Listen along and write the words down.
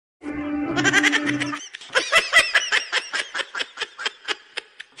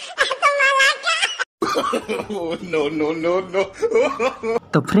No no no no.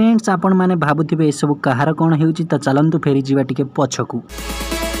 तो friends आपण माने भाबुथिबे ए सब कहार कोन हेउची त चलंतु फेरी जीवा टिके पछकू।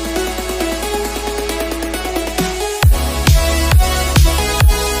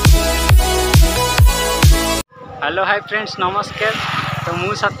 हेलो हाय फ्रेंड्स नमस्कार। तो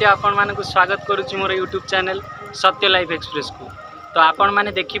मु सत्य आपण माने को स्वागत करूची मोर यूट्यूब चैनल सत्य लाइफ एक्सप्रेस को। तो आपण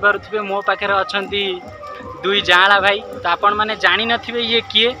माने देखि पारुथिबे मो पाखरे अछंती दुई जांला भाई। तो आपण माने जानि नथिबे ये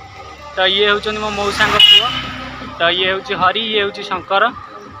किए। तो ये होचंदी मो मौसांग पुओ। तो ये होची हरि ये होची शंकर।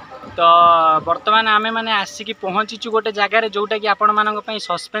 तो वर्तमान आमे माने आसिकी पहुँचीचु गोटे जगार जोटा कि आपण मानक पई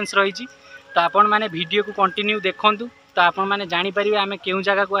सस्पेंस रही। तो आपण माने वीडियो को कंटिन्यू देखंतु। तो आपण माने जानि परिबे आमे केउ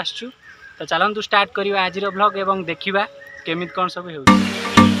जगह को आछू। तो चलतु स्टार्ट करिवा आजिर ब्लॉग एवं देखिबा केमित कोन सब हेउ।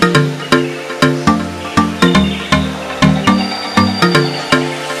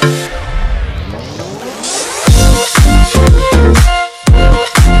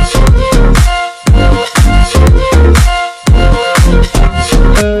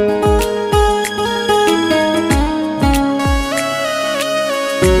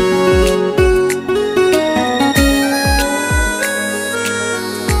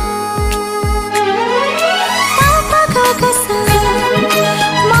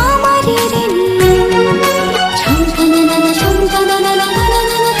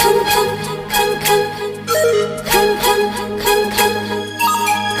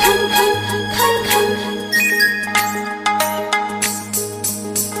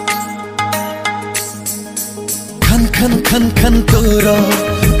 खन खन खन तोरा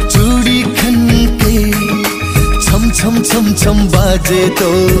चूड़ी खन के छम छम छम छम बाजे तो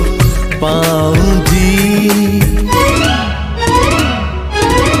पाऊंगी।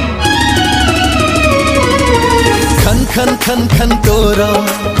 खन खन खन खन तोरा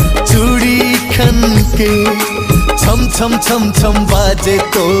चूड़ी खन के छम छम छम छम बाजे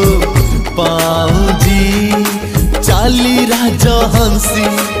तो पाऊंगी। चाली राजा हंसी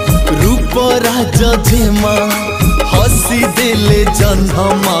रूप राजा झेमा हसी देले जन्ह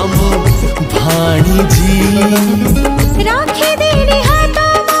मामू भाणीजी। राखे देले हाथ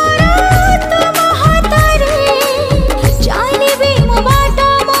मोरा तुम हाथ रे जानिबे मो बाटा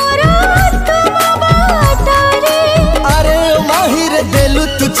मोरा तुम बाटा रे। अरे माहिर देलु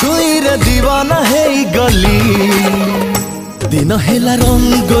तू छुई रे दीवाना है गली। दिन हेला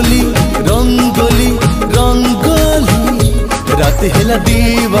रंगोली रंगोली रंगोली रात हेला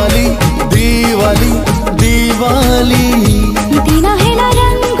दीवाली दीवाली दीवाली। दिन हेला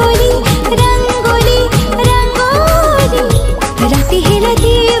रंगोली रंगोली रंगोली रात हेला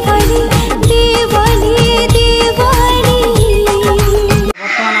दीवाली दीवाली दीवाली।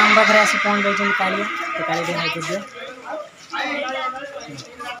 वर्तमान हम बखरे आसी पहुंच जाइछन कालिया। तो कालिया देखाइ के दियो।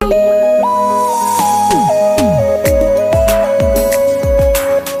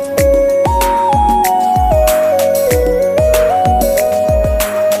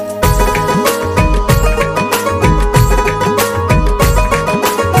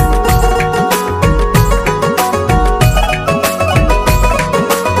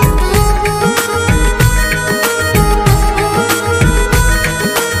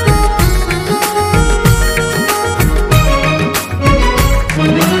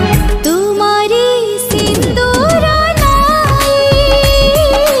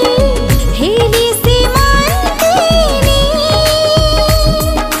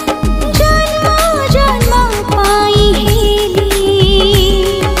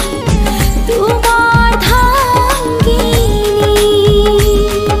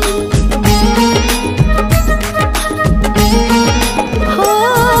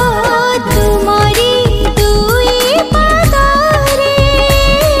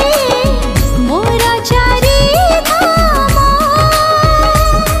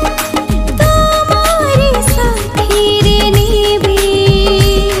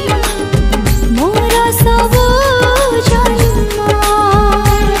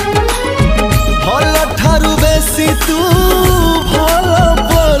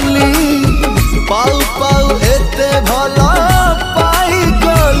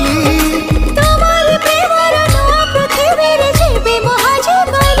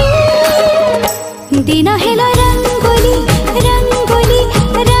 दिन हेला रंगोली रंगोली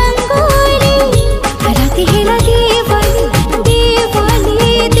रंगोली रात हेला दीवाली दीवाली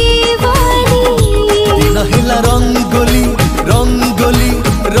दीवाली। दिन हेला रंगोली रंगोली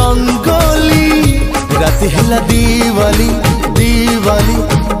रंगोली रात हेला दीवाली दीवाली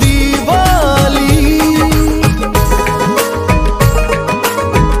दीवाली।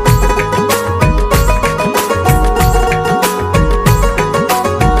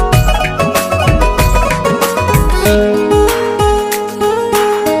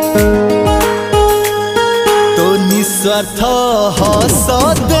 निस्वार्थ हस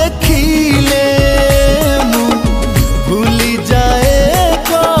देखिले मु भूली जाए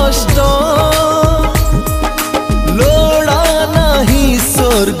कष्ट लोड़ा नहीं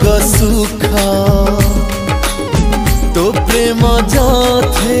स्वर्ग सुख तो प्रेम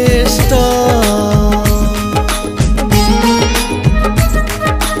यथेष्ट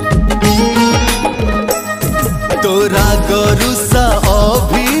तोरा गरुसा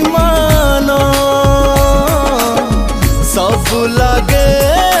अभिमान सब लगे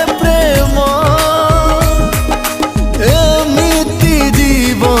प्रेम एमिति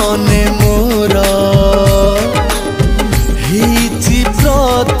जीवन मोर हिची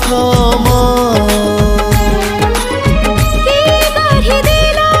प्रथम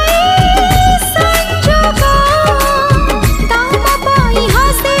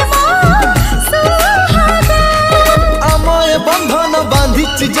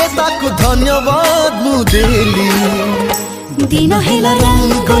धन्यवाद मुदेली दिन हेला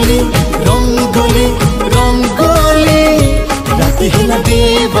रंगोली रंगोली रंगोली रात हेला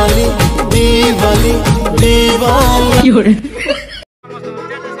देवाली देवाली देवाली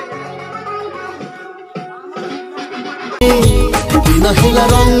दिन हेला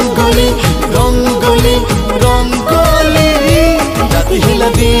रंगोली रंगोली रंगोली रात हेला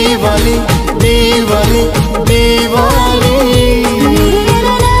देवाली देवाली देवाली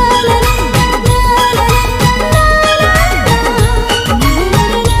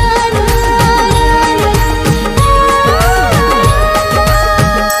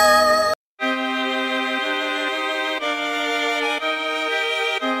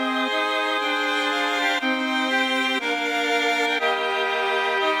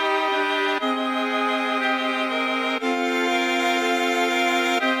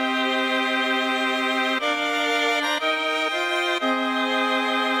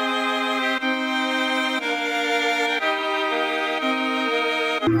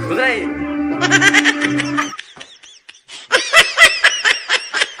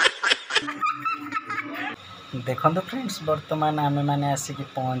देखो फ्रेंड्स बर्तमान आम मैंने आसिक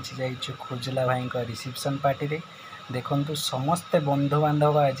पहुँची जाइछु खुजला भाई रिसेप्शन पार्टी रे देखु समस्ते बंधु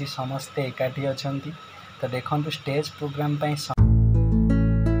बांधव आज समस्ते एकाठी अच्छा तो देखु स्टेज प्रोग्राम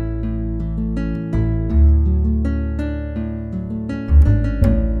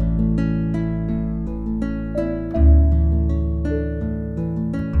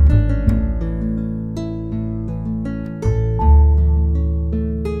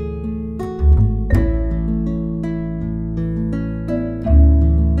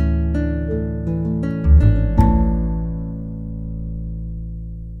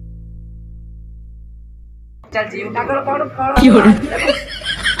चल जी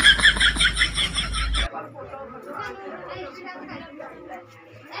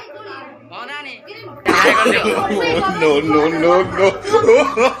no no no no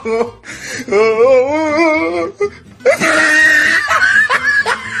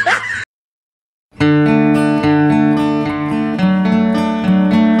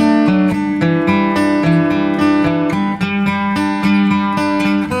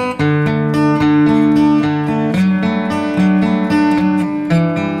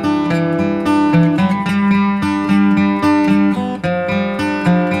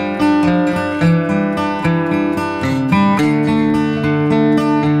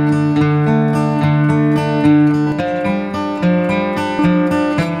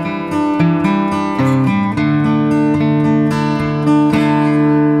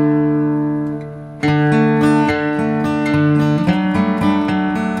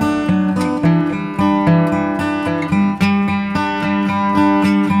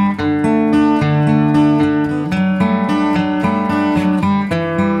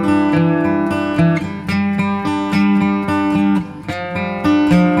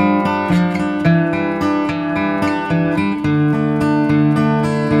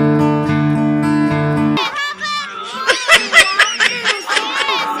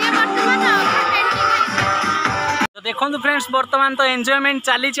देखो फ्रेंड्स बर्तमान तो एंजॉयमेंट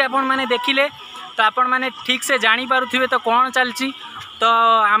चली आपण मैंने देखिले तो आपण मैंने ठीक से जानी पारुथिबे तो कौन चलची तो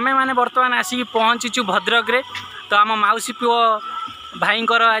आमे मैंने बर्तमान आसिक पहुँचीचु भद्रक रे तो आम मौसी पुओ भाई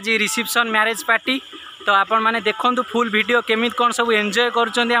आज रिसेप्शन मैरेज पार्टी तो आपण मैंने देखु फुल वीडियो केमित कौन सब एंजॉय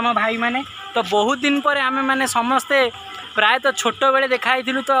करुँच आम भाई मैंने तो बहुत दिन पर आमे मैंने समस्ते प्रायतः छोट बेले देखाई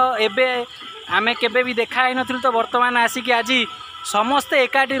तो एबे आमे केबे भी देखाई नथिलु तो बर्तमान आसिक आज समस्ते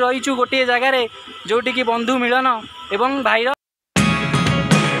एकाठी रहीचु गोटे जगार जोटी की बंधु मिलन एवं भाईर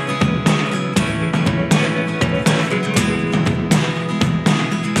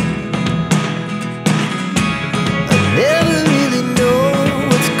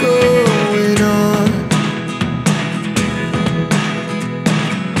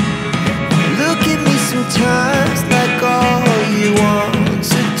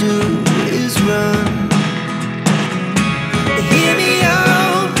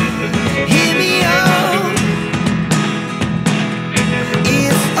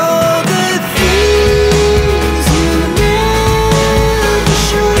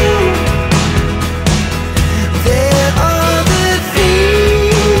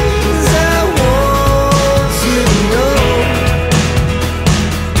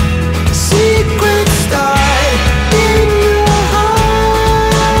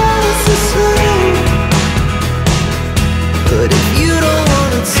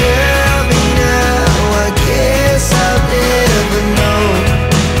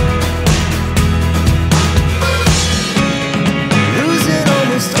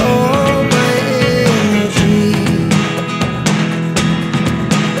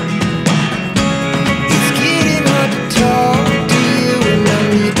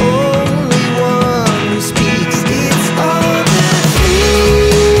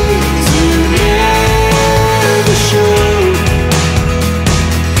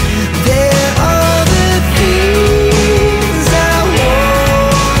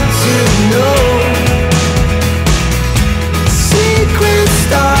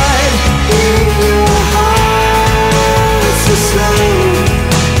start in your heart so slow.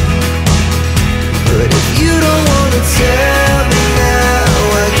 But if you don't wanna tell me now,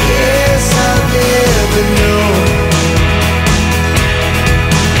 I guess I'll never know.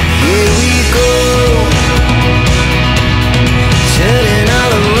 Here we go, turning all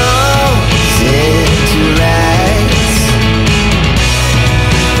the wrongs into rights.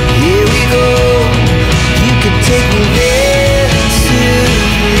 Here we go, you could take me there tonight.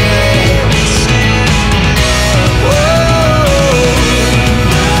 Whoa,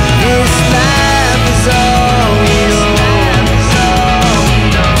 this life is all we know.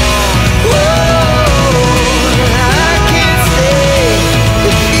 Whoa, I can't stay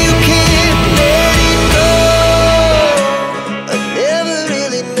if you can't let it go. I never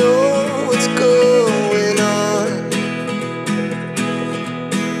really know what's going on,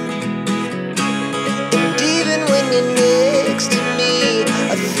 and even when you're next to me,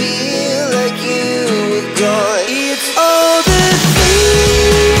 I feel like you were gone. It's all the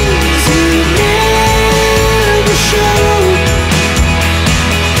things you never show.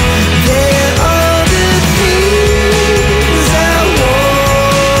 They're all the things I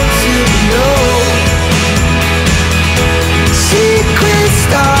want to know. Secrets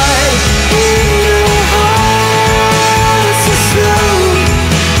start in your heart so slow.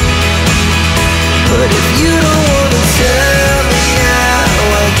 But if you don't wanna tell me now,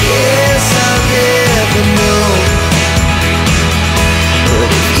 I guess I'll never know. But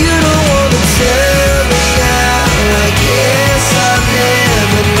if you don't wanna tell me now, I guess I'll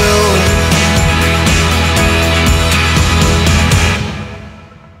never know.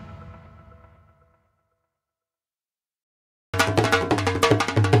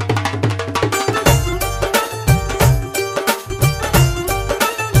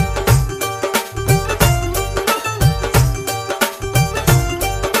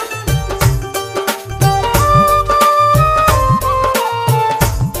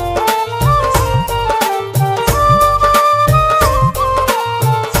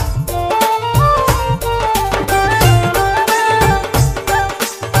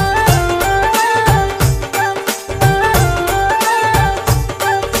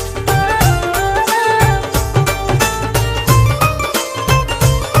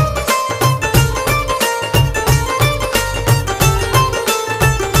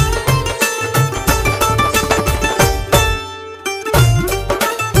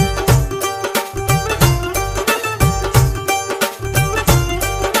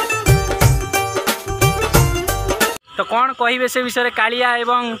 तो कौन कहे से विषय कालिया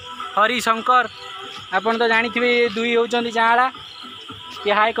एवं हरिशंकर आपन तो जानी थे दुई होती जाँला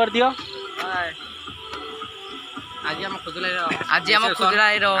ये हाय कर दियो। आज आम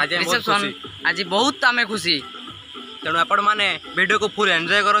खुदलाई रिसेप्शन आज बहुत आम खुशी तेणु आपण मैंने वीडियो को फुल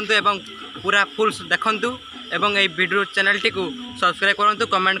एंजॉय करंतु एवं पूरा फुल देखंतु एवं ए वीडियो चैनल टी को सब्सक्राइब करंतु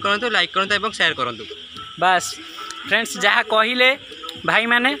कमेंट करंतु लाइक करंतु एवं शेयर करंतु। बस फ्रेंड्स जहाँ कहले भाई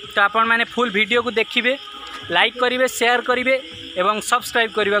मैंने तो आपण मैंने फुल वीडियो को देखिए लाइक करेंगे शेयर करेंगे एवं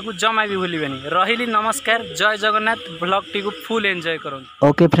सब्सक्राइब करने को जमा भी भूलें। रही नमस्कार जय जगन्नाथ ब्लॉग टी को फुल एंजॉय करूँ।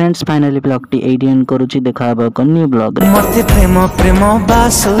 Okay friends finally blog T AD and करूची देखा न्यू ब्लॉग रे। मते प्रेम प्रेम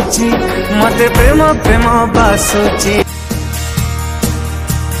बासुची, मते प्रेम प्रेम बासुची।